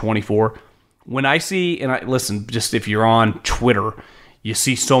 2024. When I see, listen, just if you're on Twitter, you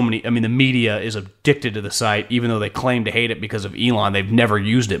see so many, the media is addicted to the site, even though they claim to hate it because of Elon, they've never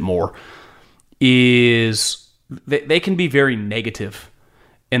used it more, is they can be very negative,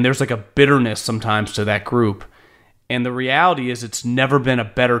 and there's like a bitterness sometimes to that group. And the reality is it's never been a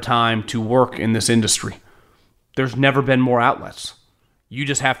better time to work in this industry. There's never been more outlets. You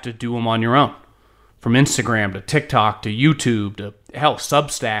just have to do them on your own. From Instagram to TikTok to YouTube to, hell,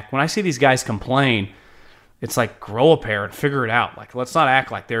 Substack. When I see these guys complain, it's like, grow a pair and figure it out. Like, let's not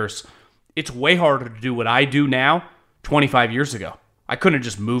act like it's way harder to do what I do now 25 years ago. I couldn't have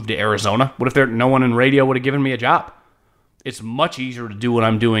just moved to Arizona. What if no one in radio would have given me a job? It's much easier to do what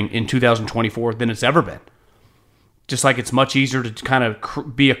I'm doing in 2024 than it's ever been. Just like it's much easier to kind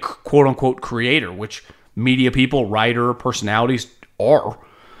of be a quote-unquote creator, which media people, writer, personalities are.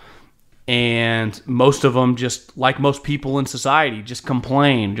 And most of them, just like most people in society, just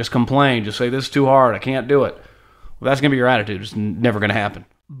complain, just say, this is too hard, I can't do it. Well, that's going to be your attitude. It's never going to happen.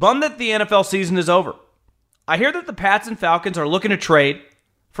 Bummed that the NFL season is over. I hear that the Pats and Falcons are looking to trade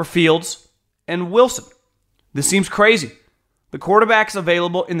for Fields and Wilson. This seems crazy. The quarterbacks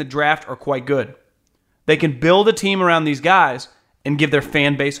available in the draft are quite good. They can build a team around these guys and give their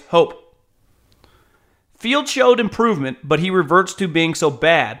fan base hope. Fields showed improvement, but he reverts to being so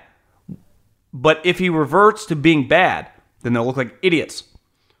bad But if he reverts to being bad, then they'll look like idiots.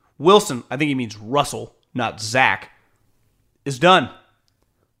 Wilson, I think he means Russell, not Zach, is done.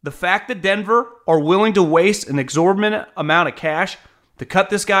 The fact that Denver are willing to waste an exorbitant amount of cash to cut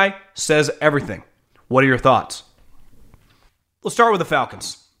this guy says everything. What are your thoughts? Let's start with the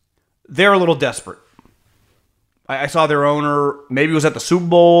Falcons. They're a little desperate. I saw their owner, maybe it was at the Super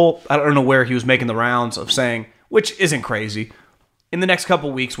Bowl. I don't know where he was making the rounds of saying, which isn't crazy, in the next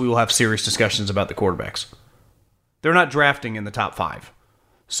couple weeks we will have serious discussions about the quarterbacks. They're not drafting in the top 5.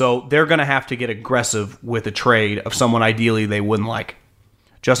 So they're going to have to get aggressive with a trade of someone ideally they wouldn't like.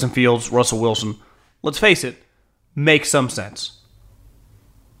 Justin Fields, Russell Wilson, let's face it, makes some sense.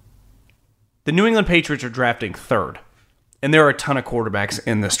 The New England Patriots are drafting 3rd, and there are a ton of quarterbacks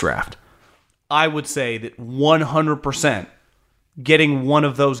in this draft. I would say that 100% getting one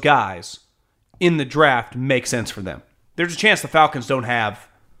of those guys in the draft makes sense for them. There's a chance the Falcons don't have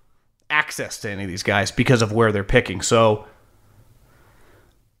access to any of these guys because of where they're picking. So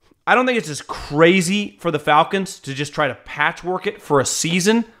I don't think it's as crazy for the Falcons to just try to patchwork it for a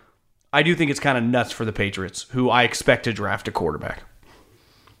season. I do think it's kind of nuts for the Patriots, who I expect to draft a quarterback.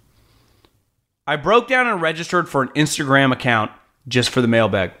 I broke down and registered for an Instagram account just for the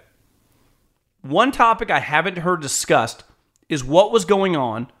mailbag. One topic I haven't heard discussed is what was going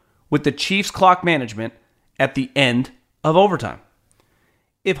on with the Chiefs' clock management at the end of overtime.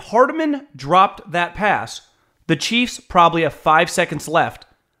 If Hardeman dropped that pass, the Chiefs probably have 5 seconds left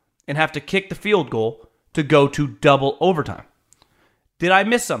and have to kick the field goal to go to double overtime. Did I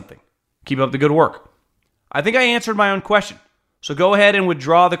miss something? Keep up the good work. I think I answered my own question, so go ahead and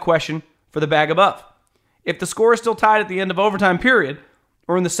withdraw the question for the bag above. If the score is still tied at the end of overtime period,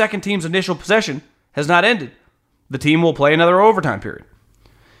 or in the second team's initial possession has not ended, the team will play another overtime period.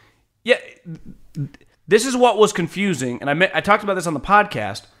 Yeah, this is what was confusing, and I talked about this on the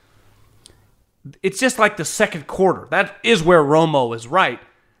podcast. It's just like the second quarter. That is where Romo is right.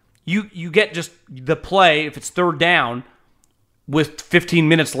 You get just the play, if it's 3rd down, with 15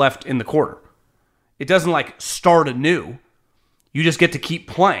 minutes left in the quarter. It doesn't like start anew. You just get to keep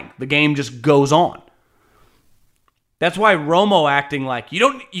playing. The game just goes on. That's why Romo acting like you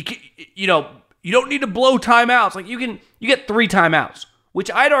don't need to blow timeouts. Like you get 3 timeouts,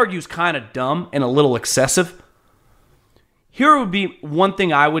 which I'd argue is kind of dumb and a little excessive. Here would be one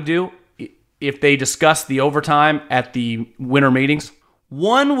thing I would do if they discuss the overtime at the winter meetings.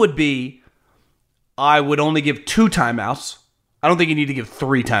 One would be I would only give 2 timeouts. I don't think you need to give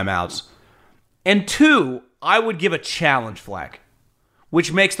 3 timeouts. And 2, I would give a challenge flag,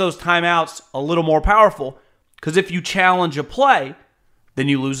 which makes those timeouts a little more powerful, because if you challenge a play, then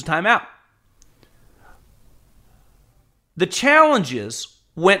you lose a timeout. The challenges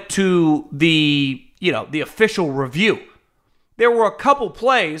went to the official review. There were a couple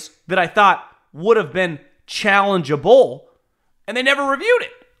plays that I thought would have been challengeable, and they never reviewed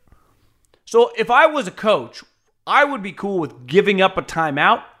it. So if I was a coach, I would be cool with giving up a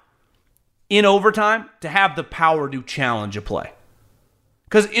timeout in overtime to have the power to challenge a play.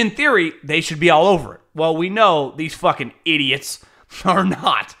 Because in theory, they should be all over it. Well, we know these fucking idiots are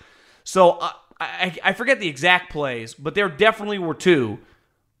not. So I forget the exact plays, but there definitely were 2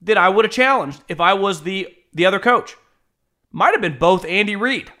 that I would have challenged if I was the other coach. Might have been both Andy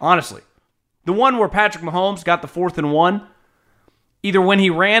Reid, honestly. The one where Patrick Mahomes got the 4th and 1, either when he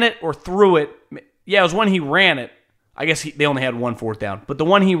ran it or threw it. Yeah, it was when he ran it. I guess they only had 1 4th down. But the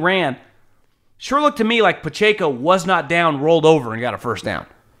one he ran sure looked to me like Pacheco was not down, rolled over, and got a 1st down.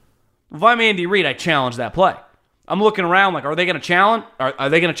 If I'm Andy Reid, I challenge that play. I'm looking around like, are they going to challenge? Are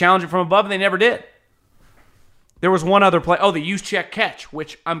they going to challenge it from above? And they never did. There was one other play. Oh, the use check catch,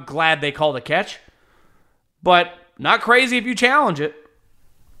 which I'm glad they called a catch. But not crazy if you challenge it.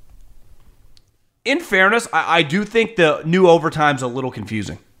 In fairness, I do think the new overtime's a little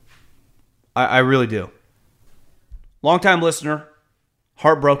confusing. I really do. Longtime listener,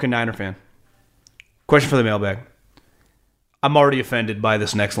 heartbroken Niner fan. Question for the mailbag. I'm already offended by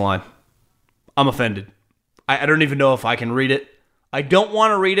this next line. I'm offended. I don't even know if I can read it. I don't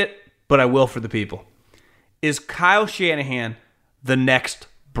want to read it, but I will for the people. Is Kyle Shanahan the next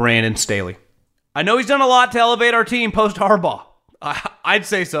Brandon Staley? I know he's done a lot to elevate our team post Harbaugh. I'd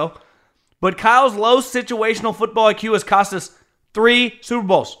say so. But Kyle's low situational football IQ has cost us 3 Super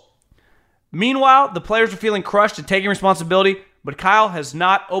Bowls. Meanwhile, the players are feeling crushed and taking responsibility, but Kyle has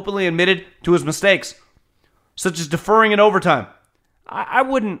not openly admitted to his mistakes, such as deferring in overtime. I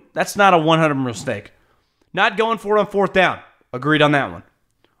wouldn't, that's not a 100 mistake. Not going for it on 4th down. Agreed on that one.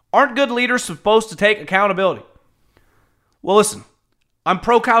 Aren't good leaders supposed to take accountability? Well, listen, I'm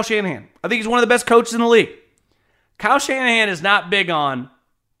pro Kyle Shanahan. I think he's one of the best coaches in the league. Kyle Shanahan is not big on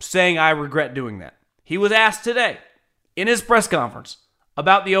saying I regret doing that. He was asked today in his press conference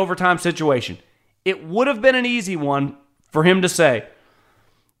about the overtime situation. It would have been an easy one for him to say,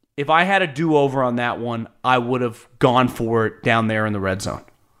 if I had a do-over on that one, I would have gone for it down there in the red zone.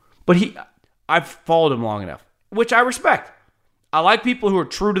 But I've followed him long enough, which I respect. I like people who are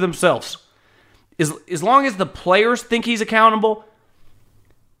true to themselves. As long as the players think he's accountable,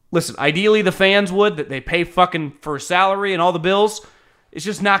 listen, ideally the fans would, that they pay fucking for his salary and all the bills. It's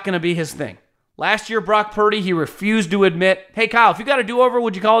just not going to be his thing. Last year, Brock Purdy, he refused to admit, hey, Kyle, if you got a do-over,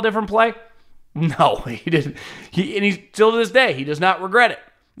 would you call a different play? No, he didn't. And he's still to this day, he does not regret it.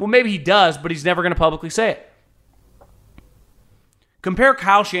 Well, maybe he does, but he's never going to publicly say it. Compare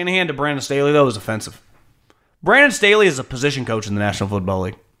Kyle Shanahan to Brandon Staley, though, is offensive. Brandon Staley is a position coach in the National Football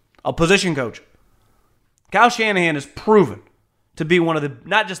League. A position coach. Kyle Shanahan is proven to be one of the,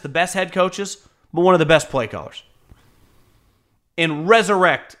 not just the best head coaches, but one of the best play callers. And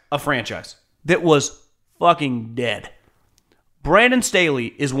resurrect a franchise that was fucking dead. Brandon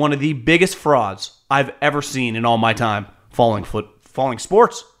Staley is one of the biggest frauds I've ever seen in all my time following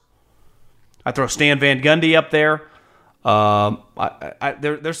sports. I throw Stan Van Gundy up there.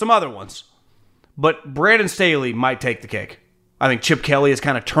 There's some other ones. But Brandon Staley might take the cake. I think Chip Kelly has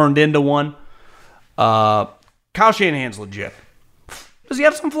kind of turned into one. Kyle Shanahan's legit. Does he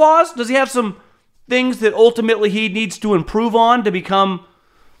have some flaws? Does he have some things that ultimately he needs to improve on to become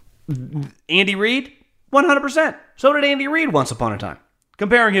Andy Reid? 100%. So did Andy Reid once upon a time.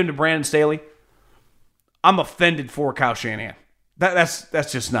 Comparing him to Brandon Staley, I'm offended for Kyle Shanahan.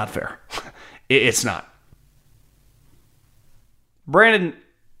 That's just not fair. It's not. Brandon,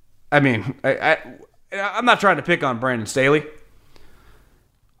 I'm not trying to pick on Brandon Staley.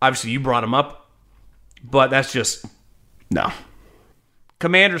 Obviously, you brought him up, but that's just, no.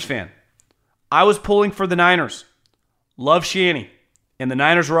 Commanders fan. I was pulling for the Niners. Love Shanny and the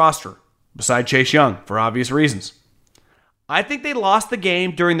Niners roster, beside Chase Young, for obvious reasons. I think they lost the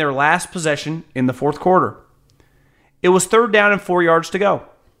game during their last possession in the fourth quarter. It was 3rd down and 4 yards to go.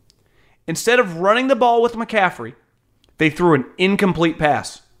 Instead of running the ball with McCaffrey, they threw an incomplete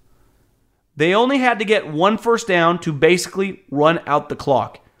pass. They only had to get 1 first down to basically run out the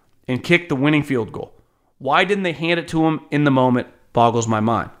clock and kick the winning field goal. Why didn't they hand it to him in the moment? Boggles my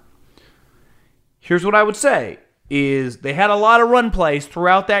mind. Here's what I would say is they had a lot of run plays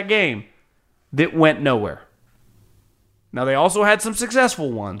throughout that game that went nowhere. Now, they also had some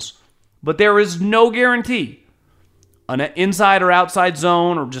successful ones, but there is no guarantee an inside or outside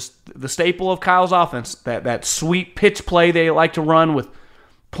zone or just the staple of Kyle's offense, that sweet pitch play they like to run with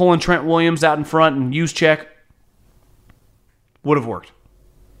pulling Trent Williams out in front and use check, would have worked.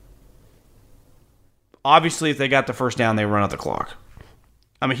 Obviously, if they got the first down, they run out the clock.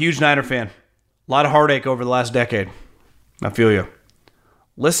 I'm a huge Niner fan. A lot of heartache over the last decade. I feel you.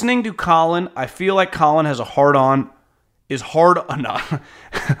 Listening to Colin, I feel like Colin has is hard on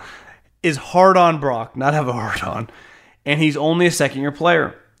Brock, not have a hard on, and he's only a second-year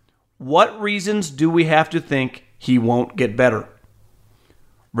player. What reasons do we have to think he won't get better?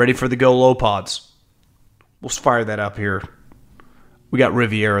 Ready for the Go Low pods. We'll fire that up here. We got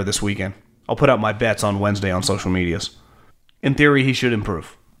Riviera this weekend. I'll put out my bets on Wednesday on social medias. In theory, he should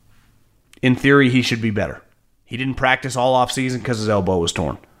improve. In theory, he should be better. He didn't practice all offseason because his elbow was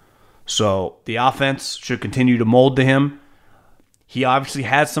torn. So the offense should continue to mold to him. He obviously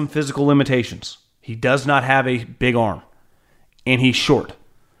has some physical limitations. He does not have a big arm. And he's short.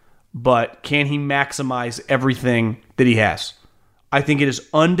 But can he maximize everything that he has? I think it is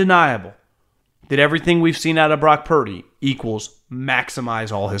undeniable that everything we've seen out of Brock Purdy equals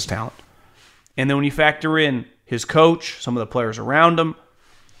maximize all his talent. And then when you factor in his coach, some of the players around him,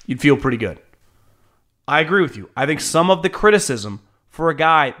 you'd feel pretty good. I agree with you. I think some of the criticism for a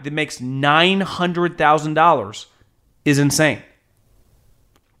guy that makes $900,000 is insane.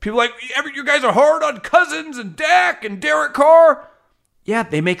 People are like, you guys are hard on Cousins and Dak and Derek Carr. Yeah,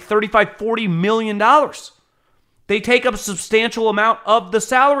 they make $35, $40 million. They take up a substantial amount of the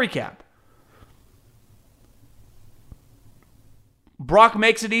salary cap. Brock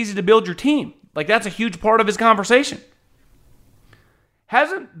makes it easy to build your team. Like, that's a huge part of his conversation.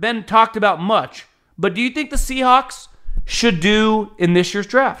 Hasn't been talked about much, but do you think the Seahawks should do in this year's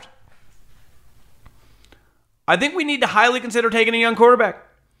draft? I think we need to highly consider taking a young quarterback.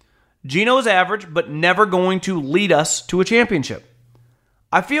 Geno is average, but never going to lead us to a championship.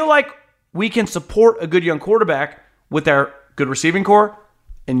 I feel like we can support a good young quarterback with our good receiving core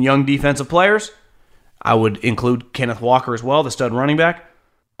and young defensive players. I would include Kenneth Walker as well, the stud running back.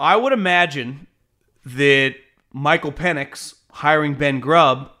 I would imagine that Michael Penix hiring Ben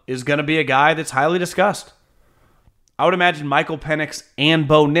Grubb is going to be a guy that's highly discussed. I would imagine Michael Penix and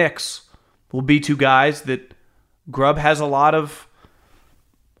Bo Nix will be two guys that Grubb has a lot of,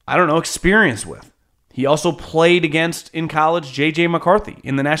 experience with. He also played against, in college, J.J. McCarthy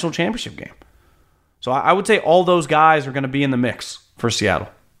in the national championship game. So I would say all those guys are going to be in the mix for Seattle.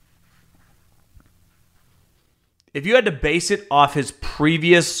 If you had to base it off his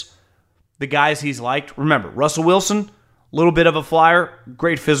the guys he's liked, remember, Russell Wilson, a little bit of a flyer,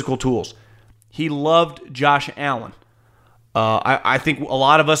 great physical tools. He loved Josh Allen. I think a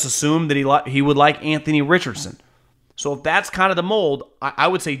lot of us assumed that he would like Anthony Richardson. So if that's kind of the mold, I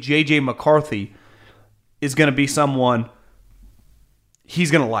would say J.J. McCarthy is going to be someone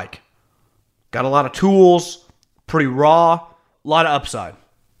he's going to like. Got a lot of tools, pretty raw, a lot of upside.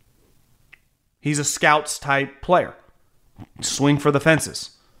 He's a scouts type player. Swing for the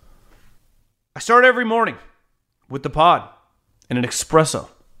fences. I start every morning with the pod and an espresso.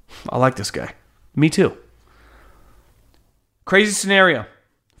 I like this guy. Me too. Crazy scenario.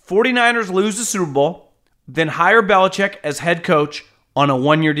 49ers lose the Super Bowl, then hire Belichick as head coach on a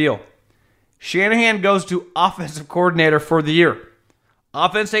 1-year deal. Shanahan goes to offensive coordinator for the year.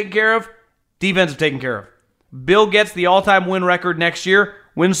 Offense taken care of, defensive taken care of. Bill gets the all-time win record next year,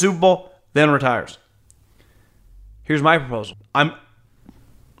 wins Super Bowl, then retires. Here's my proposal.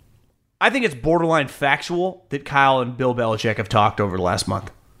 I think it's borderline factual that Kyle and Bill Belichick have talked over the last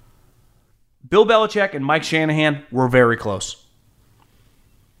month. Bill Belichick and Mike Shanahan were very close.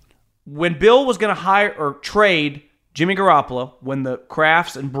 When Bill was going to hire or trade Jimmy Garoppolo, when the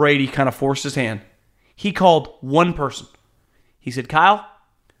Krafts and Brady kind of forced his hand, he called one person. He said, Kyle,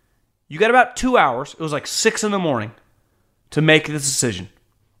 you got about 2 hours, it was like 6 in the morning, to make this decision.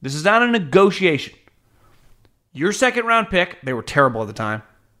 This is not a negotiation. Your second round pick, they were terrible at the time,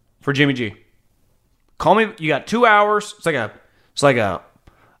 for Jimmy G. Call me, you got 2 hours. It's like a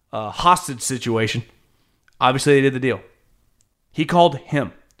hostage situation. Obviously, they did the deal. He called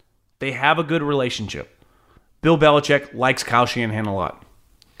him. They have a good relationship. Bill Belichick likes Kyle Shanahan a lot.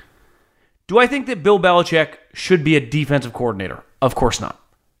 Do I think that Bill Belichick should be a defensive coordinator? Of course not.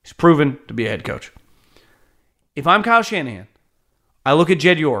 He's proven to be a head coach. If I'm Kyle Shanahan, I look at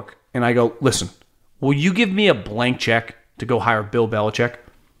Jed York and I go, listen, will you give me a blank check to go hire Bill Belichick?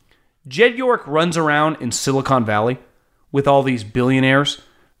 Jed York runs around in Silicon Valley with all these billionaires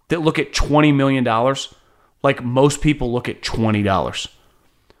that look at $20 million like most people look at $20.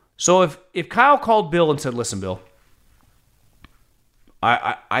 So if Kyle called Bill and said, listen, Bill,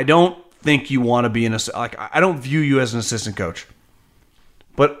 I don't think you want to be I don't view you as an assistant coach.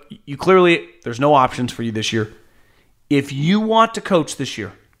 But you clearly, there's no options for you this year. If you want to coach this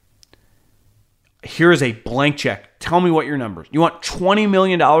year, here is a blank check. Tell me what your numbers. You want $20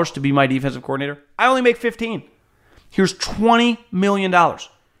 million to be my defensive coordinator? I only make 15. Here's $20 million.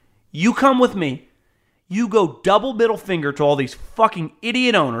 You come with me. You go double middle finger to all these fucking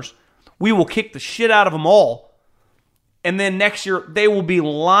idiot owners. We will kick the shit out of them all. And then next year, they will be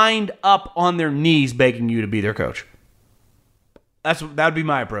lined up on their knees begging you to be their coach. That would be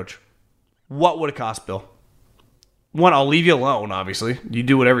my approach. What would it cost, Bill? One, I'll leave you alone, obviously. You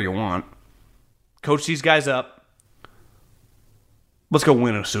do whatever you want. Coach these guys up. Let's go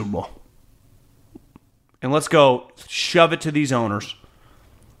win a Super Bowl. And let's go shove it to these owners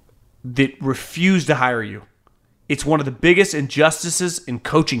that refuse to hire you. It's one of the biggest injustices in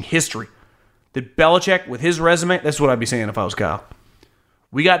coaching history. That Belichick, with his resume, that's what I'd be saying if I was Kyle.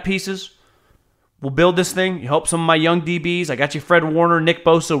 We got pieces. We'll build this thing. You help some of my young DBs. I got you Fred Warner, Nick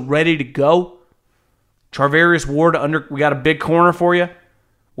Bosa ready to go. Charvarius Ward, we got a big corner for you.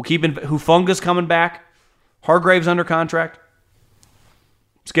 We'll keep Hufunga's coming back. Hargrave's under contract.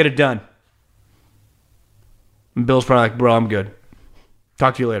 Let's get it done. And Bill's probably like, bro, I'm good.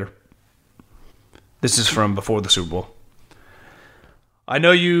 Talk to you later. This is from before the Super Bowl. I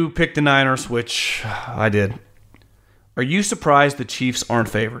know you picked the Niners, which I did. Are you surprised the Chiefs aren't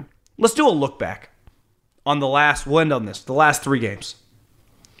favored? Let's do a look back on we'll end on this, the last 3 games.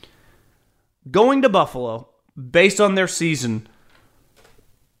 Going to Buffalo, based on their season,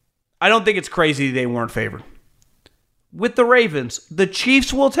 I don't think it's crazy they weren't favored. With the Ravens, the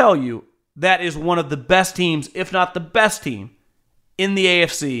Chiefs will tell you that is one of the best teams, if not the best team, in the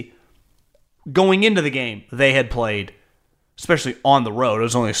AFC going into the game they had played, especially on the road. It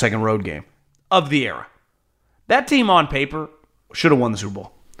was only a second road game of the era. That team on paper should have won the Super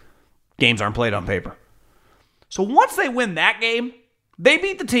Bowl. Games aren't played on paper. So once they win that game, they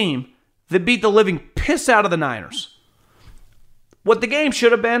beat the team that beat the living piss out of the Niners. What the game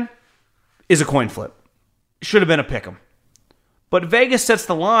should have been is a coin flip. It should have been a pick'em. But Vegas sets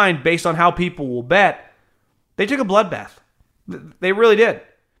the line based on how people will bet. They took a bloodbath. They really did.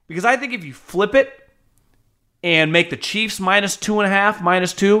 Because I think if you flip it, and make the Chiefs minus 2.5,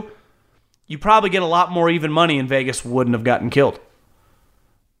 minus 2, you probably get a lot more even money and Vegas wouldn't have gotten killed.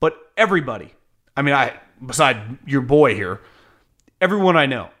 But everybody, beside your boy here, everyone I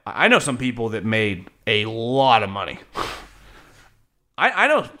know some people that made a lot of money. I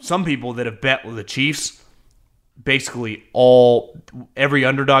know some people that have bet with the Chiefs basically every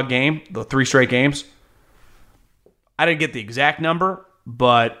underdog game, the 3 straight games. I didn't get the exact number,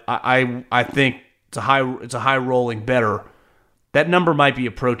 but I think it's a high rolling better. That number might be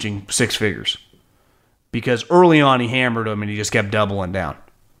approaching 6 figures because early on he hammered him and he just kept doubling down.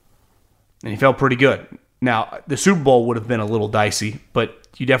 And he felt pretty good. Now, the Super Bowl would have been a little dicey, but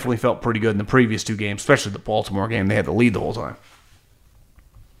you definitely felt pretty good in the previous 2 games, especially the Baltimore game. They had the lead the whole time.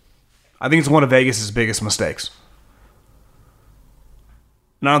 I think it's one of Vegas' biggest mistakes.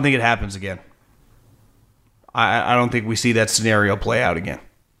 And I don't think it happens again. I don't think we see that scenario play out again.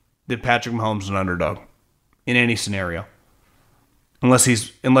 That Patrick Mahomes is an underdog in any scenario.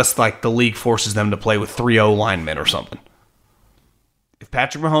 Unless like the league forces them to play with 3 O-linemen or something. If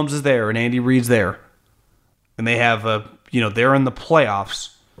Patrick Mahomes is there and Andy Reid's there, and they have they're in the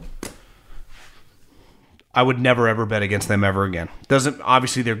playoffs, I would never ever bet against them ever again.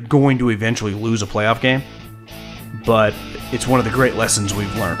 Obviously they're going to eventually lose a playoff game, but it's one of the great lessons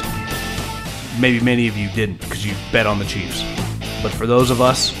we've learned. Maybe many of you didn't because you bet on the Chiefs. But for those of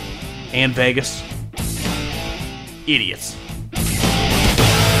us and Vegas, idiots.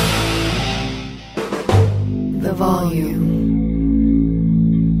 The volume.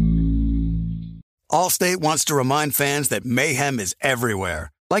 Allstate wants to remind fans that mayhem is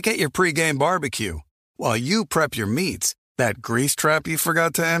everywhere, like at your pregame barbecue. While you prep your meats, that grease trap you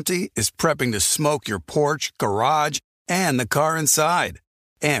forgot to empty is prepping to smoke your porch, garage, and the car inside.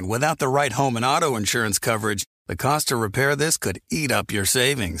 And without the right home and auto insurance coverage, the cost to repair this could eat up your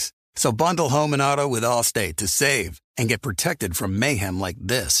savings. So bundle home and auto with Allstate to save and get protected from mayhem like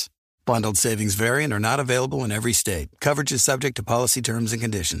this. Bundled savings vary and are not available in every state. Coverage is subject to policy terms and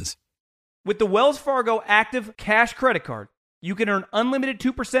conditions. With the Wells Fargo Active Cash Credit Card, you can earn unlimited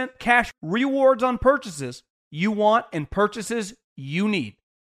 2% cash rewards on purchases you want and purchases you need.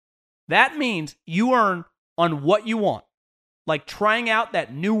 That means you earn on what you want, like trying out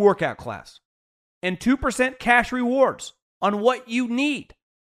that new workout class, and 2% cash rewards on what you need,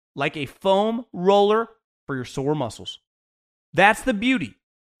 like a foam roller for your sore muscles. That's the beauty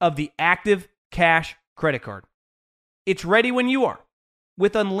of the Active Cash Credit Card. It's ready when you are,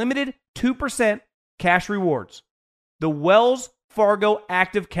 with unlimited 2% cash rewards. The Wells Fargo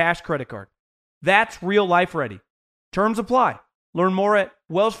Active Cash Credit Card. That's real life ready. Terms apply. Learn more at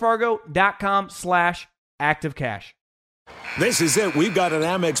wellsfargo.com/activecash. This is it. We've got an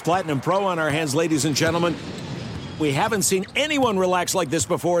Amex Platinum Pro on our hands, ladies and gentlemen. We haven't seen anyone relax like this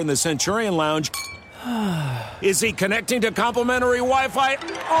before in the Centurion Lounge. Is he connecting to complimentary Wi-Fi?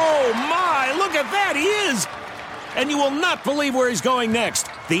 Oh, my. Look at that. He is. And you will not believe where he's going next.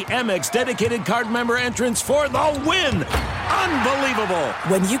 The Amex dedicated card member entrance for the win. Unbelievable.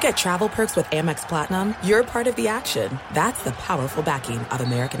 When you get travel perks with Amex Platinum, you're part of the action. That's the powerful backing of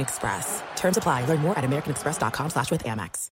American Express. Terms apply. Learn more at americanexpress.com/withAmex.